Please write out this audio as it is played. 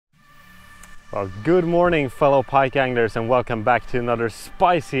Well, good morning fellow pike anglers and welcome back to another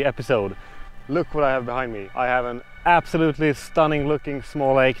spicy episode. Look what I have behind me. I have an absolutely stunning looking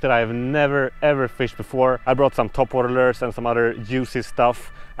small lake that I have never ever fished before. I brought some topwater lures and some other juicy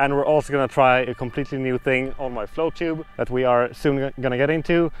stuff, and we're also gonna try a completely new thing on my float tube that we are soon gonna get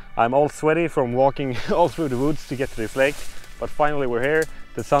into. I'm all sweaty from walking all through the woods to get to this lake, but finally we're here.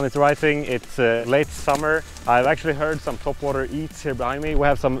 The sun is rising, it's late summer. I've actually heard some topwater eats here behind me. We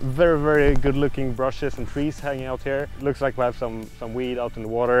have some very good looking brushes and trees hanging out here. Looks like we have some weed out in the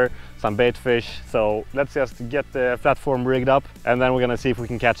water, some bait fish. So let's just get the platform rigged up and then we're gonna see if we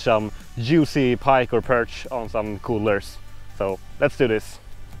can catch some juicy pike or perch on some cool lures. So let's do this.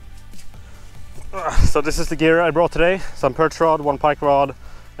 So this is the gear I brought today. Some perch rod, one pike rod,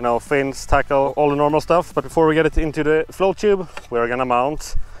 you know, fins, tackle, all the normal stuff. But before we get it into the float tube, we're gonna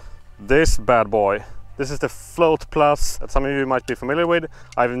mount this bad boy. This is the Float Plus that some of you might be familiar with.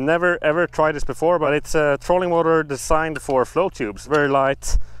 I've never ever tried this before, but it's a trolling motor designed for float tubes. Very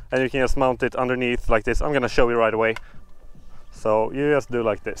light, and you can just mount it underneath like this. I'm gonna show you right away. So you just do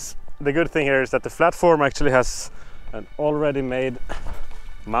like this. The good thing here is that the platform actually has an already made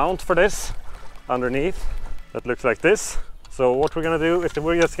mount for this underneath that looks like this. So what we're gonna do is that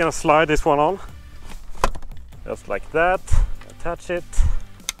we're just gonna slide this one on, just like that, attach it,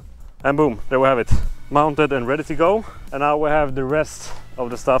 and boom, there we have it, mounted and ready to go. And now we have the rest of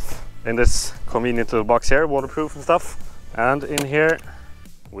the stuff in this convenient little box here, waterproof and stuff. And in here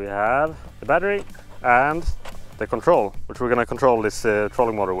we have the battery and the control, which we're gonna control this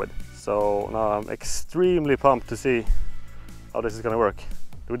trolling motor with. So now I'm extremely pumped to see how this is gonna work.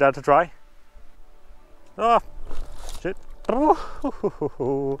 Do we dare to try? Ah, shit.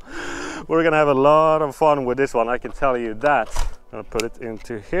 We're gonna have a lot of fun with this one, I can tell you that. I'm gonna put it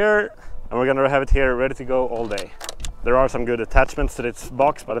into here and we're gonna have it here ready to go all day. There are some good attachments to this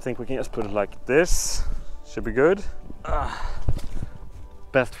box, but I think we can just put it like this. Should be good.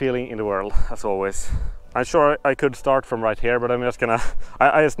 Best feeling in the world, as always. I'm sure I could start from right here, but I'm just gonna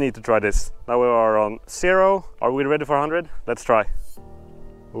I just need to try this. Now we are on 0. Are we ready for 100? Let's try.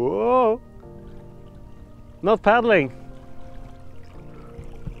 Whoa! Not paddling.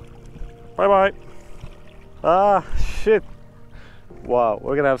 Bye-bye. Ah, shit. Wow,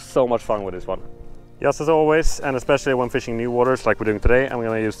 we're gonna have so much fun with this one. Just as always, and especially when fishing new waters like we're doing today, I'm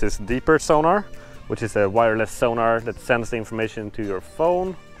gonna use this deeper sonar, which is a wireless sonar that sends the information to your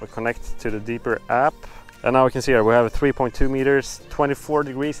phone. We connect to the deeper app. And now we can see here we have 3.2 meters, 24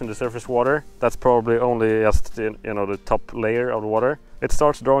 degrees in the surface water. That's probably only just, you know, the top layer of the water. It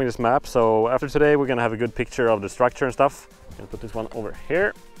starts drawing this map, so after today we're gonna have a good picture of the structure and stuff. I'm gonna put this one over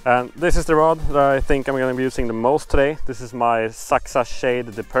here. And this is the rod that I think I'm going to be using the most today. This is my Saxa Shade,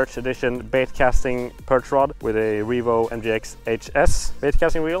 the Perch Edition bait casting perch rod with a Revo MGX HS bait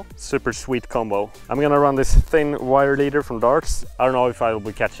casting reel. Super sweet combo. I'm going to run this thin wire leader from Darts. I don't know if I will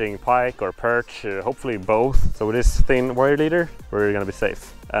be catching pike or perch, hopefully both. So with this thin wire leader, we're going to be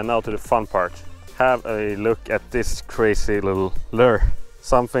safe. And now to the fun part. Have a look at this crazy little lure.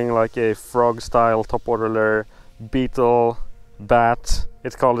 Something like a frog style topwater lure, beetle, bat.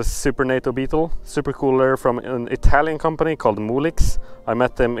 It's called a Super NATO beetle. Super cool lure from an Italian company called Mulix. I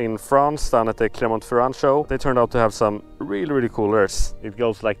met them in France down at the Clermont-Ferrand show. They turned out to have some really cool lures. It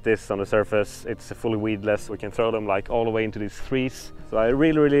goes like this on the surface. It's fully weedless. We can throw them like all the way into these trees. So I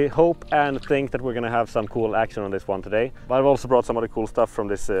really hope and think that we're gonna have some cool action on this one today. But I've also brought some other cool stuff from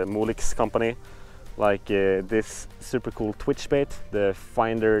this Mulix company, like this super cool twitch bait, the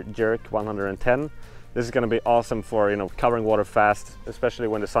Finder Jerk 110. This is going to be awesome for, you know, covering water fast, especially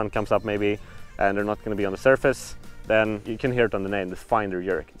when the sun comes up maybe and they're not going to be on the surface. Then you can hear it on the name, the Finder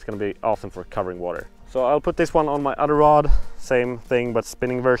Jerk. It's going to be awesome for covering water. So I'll put this one on my other rod, same thing but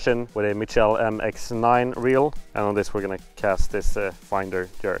spinning version with a Mitchell MX9 reel. And on this we're going to cast this Finder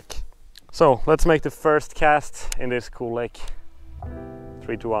Jerk. So let's make the first cast in this cool lake.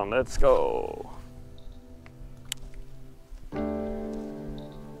 3, 2, 1, let's go.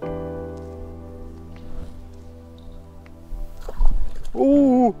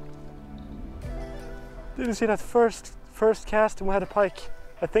 Ooh! Did you see that first cast and we had a pike?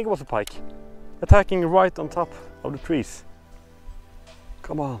 I think it was a pike. Attacking right on top of the trees.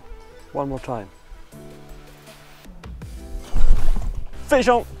 Come on, one more time. Fish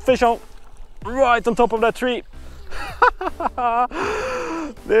on! Fish on! Right on top of that tree!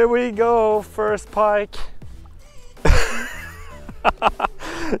 There we go, first pike.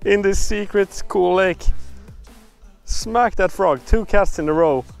 In this secret cool lake. Smack that frog, 2 casts in a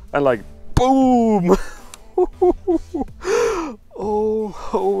row and like boom. Oh,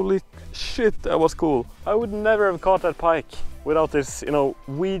 holy shit, that was cool. I would never have caught that pike without this, you know,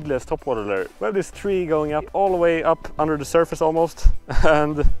 weedless topwater lure. We have this tree going up all the way up under the surface almost,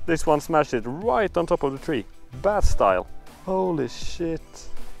 and this one smashed it right on top of the tree, bass style. Holy shit.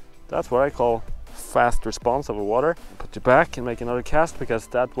 That's what I call fast response over water. Put you back and make another cast because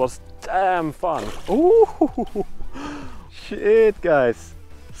that was damn fun. Ooh, shit guys,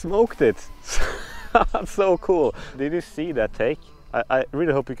 smoked it. That's so cool. Did you see that take? I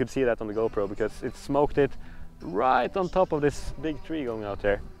really hope you could see that on the GoPro because it smoked it right on top of this big tree going out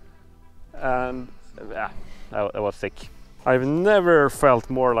there. And yeah, that was sick. I've never felt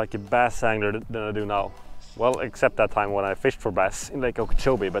more like a bass angler than I do now. Well, except that time when I fished for bass in Lake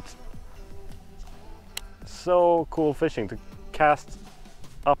Okeechobee, but so cool fishing to cast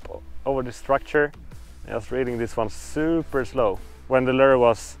up over the structure. Just reading this one super slow. When the lure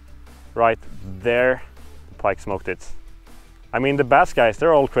was right there, the pike smoked it. I mean, the bass guys,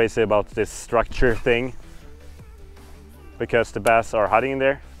 they're all crazy about this structure thing because the bass are hiding in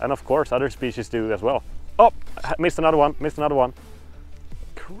there, and of course other species do as well. Oh, missed another one, missed another one.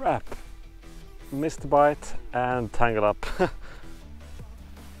 Crap. Missed the bite and tangled up.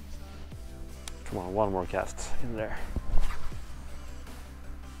 Come on, one more cast in there.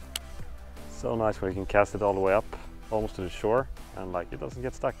 So nice when you can cast it all the way up, almost to the shore, and like it doesn't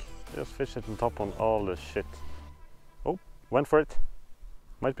get stuck. You just fish it on top on all the shit. Oh, went for it.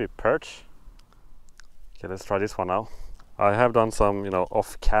 Might be perch. Okay, let's try this one now. I have done some, you know,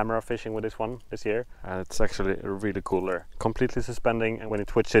 off-camera fishing with this one this year, and it's actually a really cool lure. Completely suspending, and when you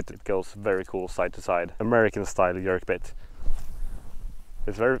twitch it, it goes very cool side to side. American-style jerkbait.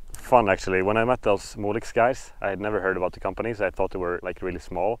 It's very fun actually. When I met those Molix guys, I had never heard about the companies. I thought they were like really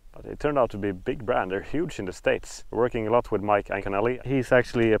small, but it turned out to be a big brand. They're huge in the States. We're working a lot with Mike Anconelli. He's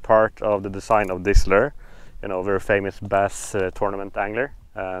actually a part of the design of this lure. You know, very famous bass tournament angler,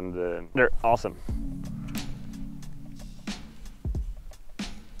 and they're awesome.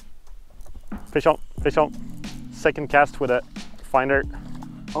 Fish on, fish on. Second cast with a finder.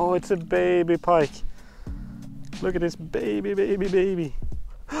 Oh, it's a baby pike. Look at this baby.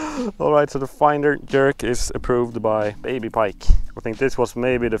 All right, so the finder jerk is approved by baby pike. I think this was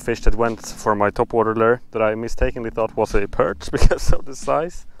maybe the fish that went for my topwater lure that I mistakenly thought was a perch because of the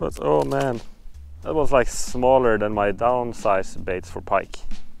size. But oh man, that was like smaller than my downsize baits for pike.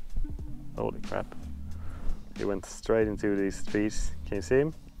 Holy crap. He went straight into these trees. Can you see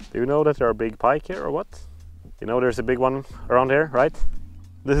him? Do you know that there are big pike here or what? You know there's a big one around here, right?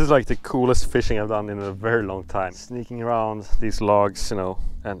 This is like the coolest fishing I've done in a very long time. Sneaking around these logs, you know,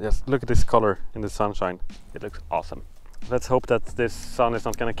 and just look at this color in the sunshine. It looks awesome. Let's hope that this sun is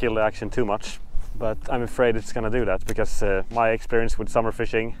not gonna kill the action too much, but I'm afraid it's gonna do that because my experience with summer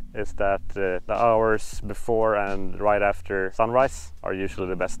fishing is that the hours before and right after sunrise are usually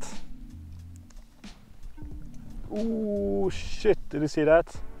the best. Ooh, shit, did you see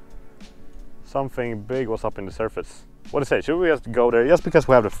that? Something big was up in the surface. What do you say, should we just go there just because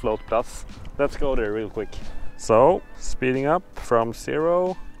we have the float plus? Let's go there real quick. So, speeding up from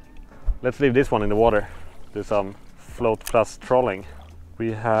 0. Let's leave this one in the water. Do some float plus trolling.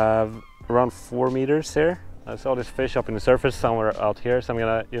 We have around 4 meters here. I saw this fish up in the surface somewhere out here, so I'm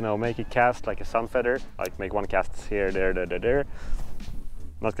gonna, you know, make a cast like a sun feather. Like make one cast here, there. I'm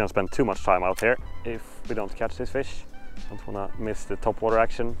not gonna spend too much time out here if we don't catch this fish. Don't wanna miss the topwater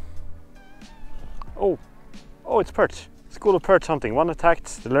action. Oh, it's perch. School of perch hunting. One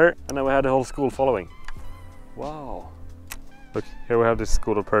attacked the lure and then we had the whole school following. Wow. Look, here we have this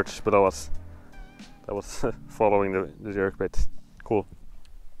school of perch below us. That was following the jerkbait. Cool.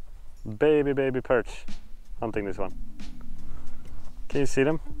 Baby perch hunting this one. Can you see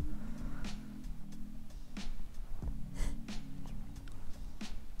them?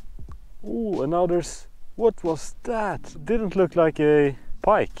 Ooh, and now there's... What was that? Didn't look like a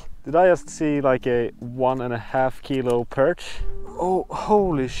pike. Did I just see like a 1.5 kilo perch? Oh,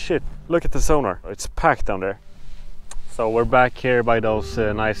 holy shit. Look at the sonar. It's packed down there. So we're back here by those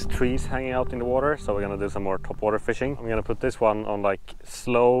nice trees hanging out in the water. So we're gonna do some more topwater fishing. I'm gonna put this one on like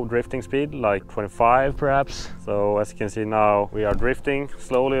slow drifting speed, like 25 perhaps. So as you can see now, we are drifting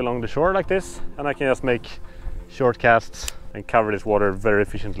slowly along the shore like this. And I can just make short casts and cover this water very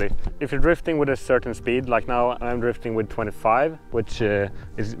efficiently. If you're drifting with a certain speed, like now I'm drifting with 25, which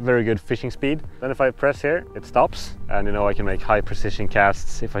is very good fishing speed. Then if I press here, it stops, and you know I can make high precision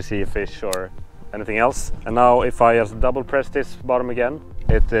casts if I see a fish or anything else. And now if I just double press this bottom again,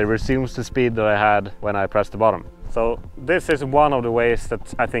 it resumes the speed that I had when I pressed the bottom. So this is one of the ways that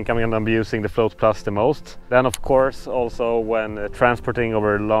I think I'm going to be using the Float Plus the most. Then of course also when transporting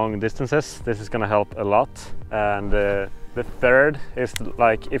over long distances, this is going to help a lot. And The third is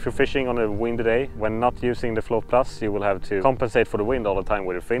like if you're fishing on a windy day, when not using the Float Plus, you will have to compensate for the wind all the time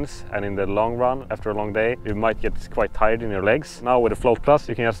with your fins. And in the long run, after a long day, you might get quite tired in your legs. Now with the Float Plus,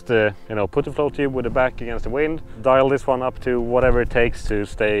 you can just put the float tube with the back against the wind, dial this one up to whatever it takes to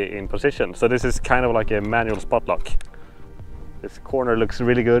stay in position. So this is kind of like a manual spot lock. This corner looks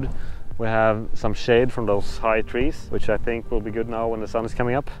really good. We have some shade from those high trees, which I think will be good now when the sun is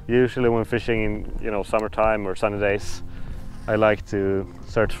coming up. Usually when fishing in summertime or sunny days, I like to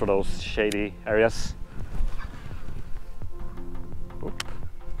search for those shady areas. Oop.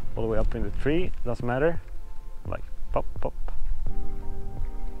 All the way up in the tree, doesn't matter. Like pop, pop.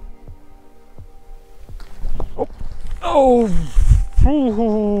 Oh!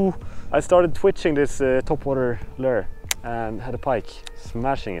 Oh! I started twitching this topwater lure and had a pike,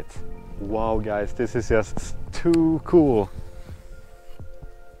 smashing it. Wow guys, this is just too cool.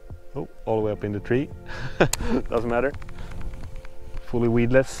 Oh, all the way up in the tree. Doesn't matter. Fully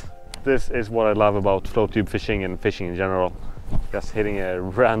weedless. This is what I love about float tube fishing and fishing in general. Just hitting a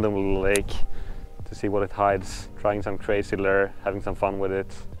random little lake to see what it hides, trying some crazy lure, having some fun with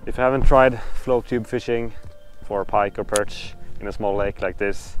it. If you haven't tried float tube fishing for pike or perch in a small lake like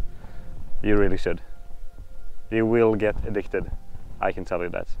this, you really should. You will get addicted, I can tell you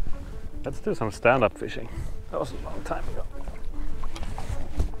that. Let's do some stand-up fishing. That was a long time ago.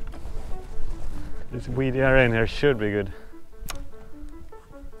 This weedy area in here should be good.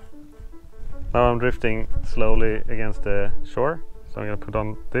 Now I'm drifting slowly against the shore, so I'm gonna put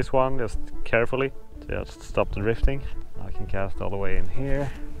on this one just carefully to just stop the drifting. I can cast all the way in here.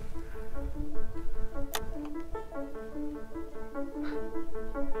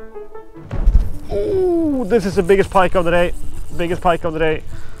 Oh, this is the biggest pike of the day. Biggest pike of the day.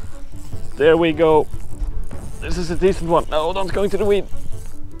 There we go. This is a decent one. No, don't go into the weed.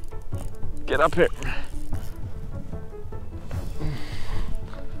 Get up here.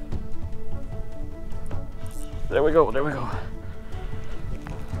 There we go, there we go.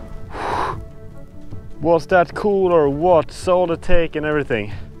 Was that cool or what? Saw the take and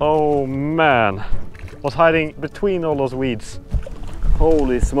everything. Oh man. Was hiding between all those weeds.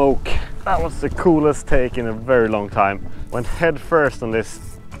 Holy smoke. That was the coolest take in a very long time. Went head first on this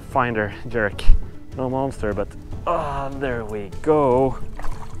finder jerk. No monster, but there we go.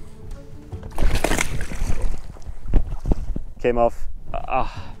 Came off.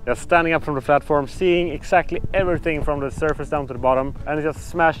 Just standing up from the platform, seeing exactly everything from the surface down to the bottom, and it just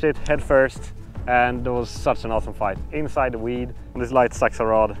smashed it head first. And it was such an awesome fight. Inside the weed, this light sucks a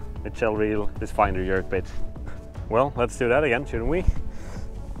rod, with shell reel, this finder jerk bait. Well, let's do that again, shouldn't we?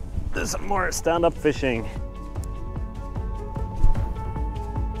 Do some more stand-up fishing.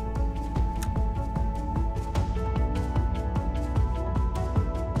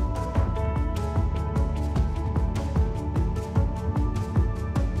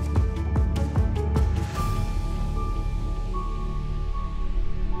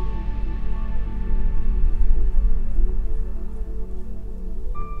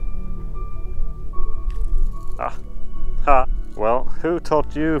 Well, who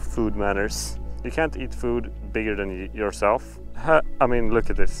taught you food manners? You can't eat food bigger than yourself. I mean,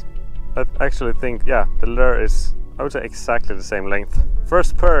 look at this. I actually think, yeah, the lure is, I would say, exactly the same length.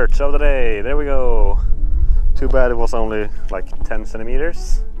 First perch of the day, there we go. Too bad it was only like 10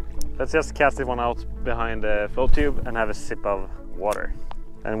 centimeters. Let's just cast this one out behind the float tube and have a sip of water.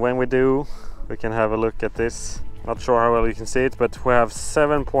 And when we do, we can have a look at this. Not sure how well you can see it, but we have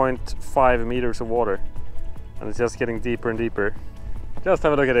 7.5 meters of water. And it's just getting deeper and deeper. Just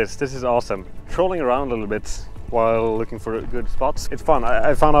have a look at this. This is awesome. Trolling around a little bit while looking for good spots. It's fun.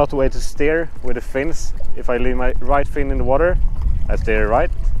 I found out a way to steer with the fins. If I leave my right fin in the water, I steer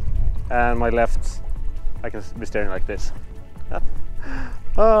right, and my left, I can be steering like this.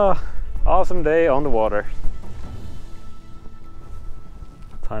 Awesome day on the water.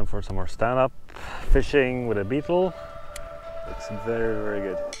 Time for some more stand-up fishing with a beetle. Looks very, very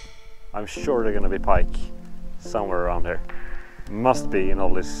good. I'm sure they're gonna be pike somewhere around here. Must be in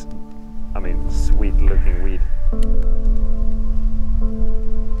all this, I mean, sweet looking weed.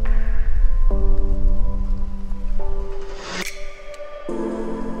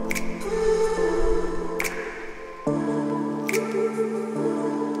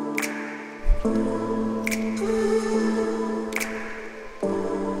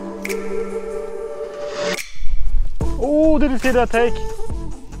 Oh, did you see that take?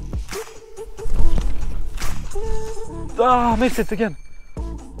 Missed it again.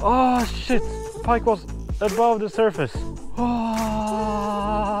 Oh shit, pike was above the surface.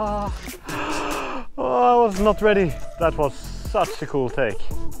 Oh, I was not ready. That was such a cool take.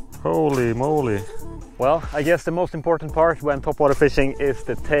 Holy moly. Well, I guess the most important part when topwater fishing is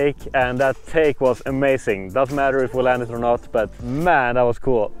the take, and that take was amazing. Doesn't matter if we landed or not, but man, that was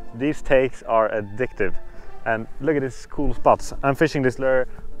cool. These takes are addictive. And look at this cool spots. I'm fishing this lure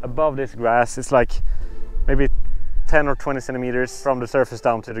above this grass. It's like maybe 10 or 20 centimeters from the surface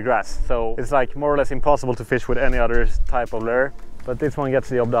down to the grass. So it's like more or less impossible to fish with any other type of lure, but this one gets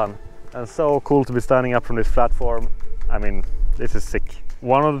the job done. And so cool to be standing up from this platform. I mean, this is sick.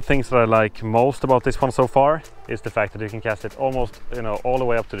 One of the things that I like most about this one so far is the fact that you can cast it almost, you know, all the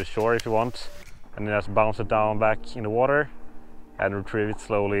way up to the shore if you want, and then just bounce it down back in the water and retrieve it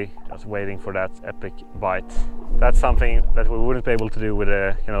slowly, just waiting for that epic bite. That's something that we wouldn't be able to do with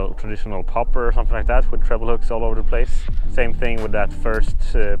a, you know, traditional popper or something like that, with treble hooks all over the place. Same thing with that first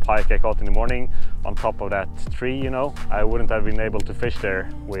pike I caught in the morning on top of that tree, you know. I wouldn't have been able to fish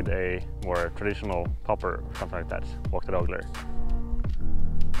there with a more traditional popper or something like that, walk the dog lure.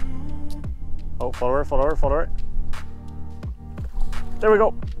 Oh, follower, follower, follower. There we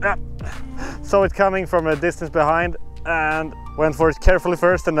go. Yeah. Saw it coming from a distance behind and went for it carefully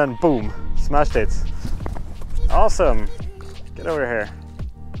first, and then boom, smashed it. Awesome. Get over here.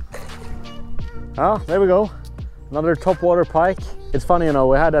 Ah, there we go. Another topwater pike. It's funny, you know,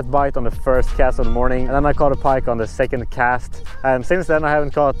 we had that bite on the first cast of the morning, and then I caught a pike on the second cast. And since then I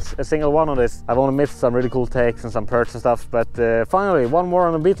haven't caught a single one on this. I've only missed some really cool takes and some perch and stuff, but finally one more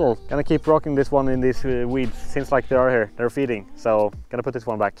on a beetle. Gonna keep rocking this one in these weeds. Seems like they are here, they're feeding. So gonna put this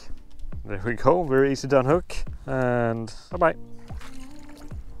one back. There we go, very easy to unhook, and bye-bye.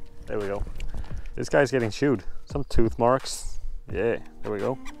 There we go. This guy's getting chewed. Some tooth marks. Yeah, there we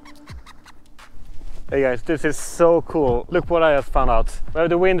go. Hey guys, this is so cool. Look what I just found out. We have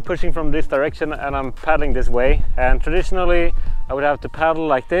the wind pushing from this direction and I'm paddling this way. And traditionally I would have to paddle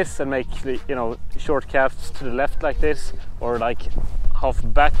like this and make the, you know, short casts to the left like this, or like half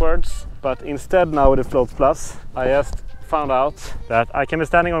backwards. But instead now with the Float Plus, I just found out that I can be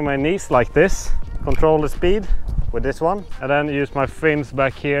standing on my knees like this, control the speed with this one, and then use my fins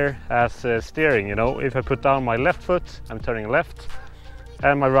back here as steering, you know. If I put down my left foot, I'm turning left,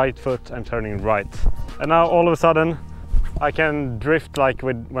 and my right foot, I'm turning right. And now all of a sudden I can drift like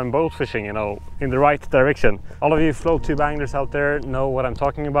when boat fishing, you know, in the right direction. All of you float tube anglers out there know what I'm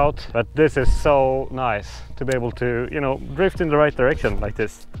talking about, but this is so nice to be able to, you know, drift in the right direction like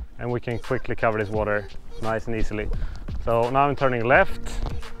this, and we can quickly cover this water nice and easily. So now I'm turning left.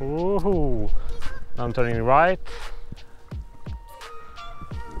 Woohoo! Now I'm turning right.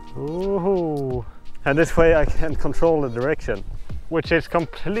 Woohoo! And this way I can control the direction, which is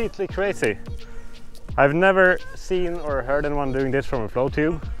completely crazy. I've never seen or heard anyone doing this from a float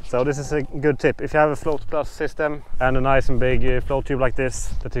tube, so this is a good tip. If you have a Float Plus system and a nice and big float tube like this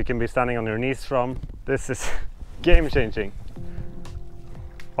that you can be standing on your knees from, this is game changing.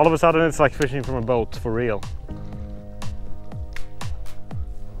 All of a sudden it's like fishing from a boat for real.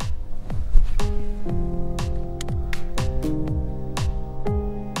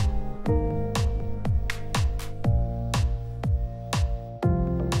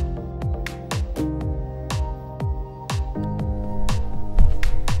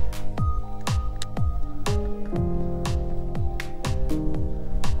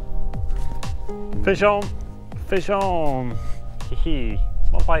 Fish on! Fish on! Hehe,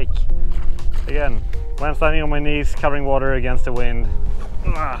 small pike. Again, when standing on my knees, covering water against the wind.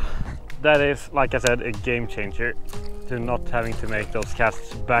 That is, like I said, a game changer to not having to make those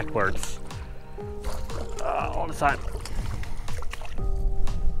casts backwards all the time.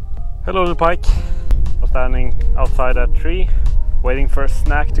 Hello little pike. I'm standing outside that tree, waiting for a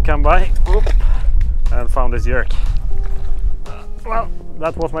snack to come by. Oop, and found this jerk. Well,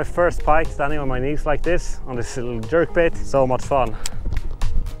 that was my first pike standing on my knees like this on this little jerkbait. So much fun.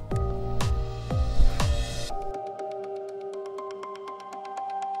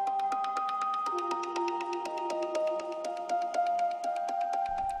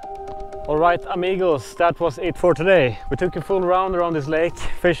 Alright amigos, that was it for today. We took a full round around this lake,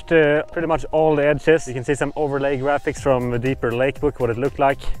 fished pretty much all the edges. You can see some overlay graphics from the deeper lake book, what it looked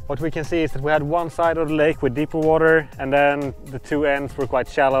like. What we can see is that we had one side of the lake with deeper water, and then the two ends were quite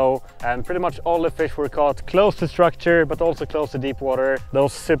shallow, and pretty much all the fish were caught close to structure but also close to deep water.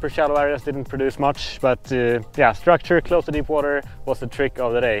 Those super shallow areas didn't produce much, but yeah, structure close to deep water was the trick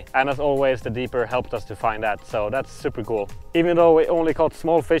of the day. And as always, the deeper helped us to find that, so that's super cool. Even though we only caught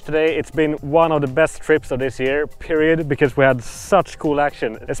small fish today, it's been one of the best trips of this year, period, because we had such cool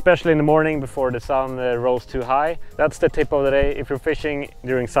action, especially in the morning before the sun rose too high. That's the tip of the day. If you're fishing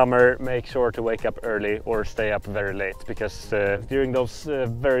during summer, make sure to wake up early or stay up very late, because during those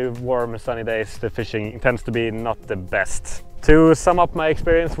very warm sunny days the fishing tends to be not the best. To sum up my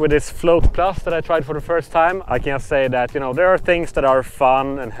experience with this Float Plus that I tried for the first time, I can say that, you know, there are things that are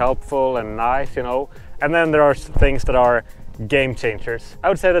fun and helpful and nice, you know, and then there are things that are game changers. I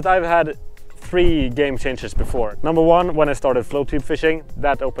would say that I've had 3 game changers before. Number 1, when I started float tube fishing,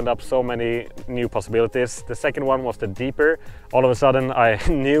 that opened up so many new possibilities. The second one was the deeper. All of a sudden I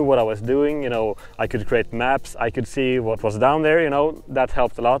knew what I was doing, you know, I could create maps, I could see what was down there, you know, that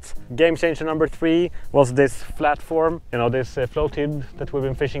helped a lot. Game changer number 3 was this platform, you know, this float tube that we've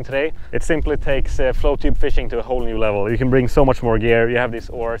been fishing today. It simply takes float tube fishing to a whole new level. You can bring so much more gear, you have these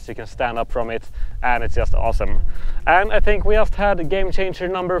oars, you can stand up from it, and it's just awesome. And I think we just had game changer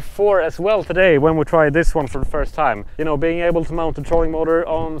number 4 as well today when we tried this one for the first time. You know, being able to mount a trolling motor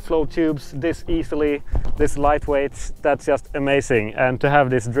on float tubes this easily, this lightweight, that's just amazing. And to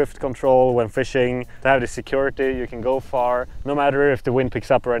have this drift control when fishing, to have this security, you can go far, no matter if the wind picks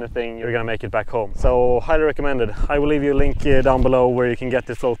up or anything, you're gonna make it back home. So highly recommended. I will leave you a link down below where you can get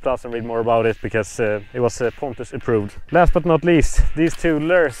this Float Plus and read more about it, because it was Pontus approved. Last but not least, these 2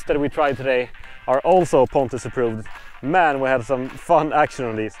 lures that we tried today are also Pontus approved. Man, we had some fun action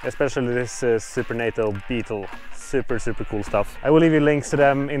on these, especially this Super NATO Beetle. Super cool stuff. I will leave you links to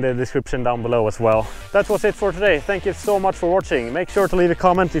them in the description down below as well. That was it for today. Thank you so much for watching. Make sure to leave a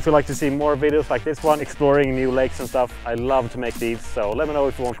comment if you'd like to see more videos like this one, exploring new lakes and stuff. I love to make these, so let me know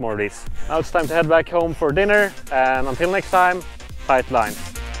if you want more of these. Now it's time to head back home for dinner, and until next time, tight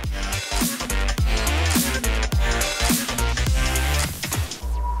lines.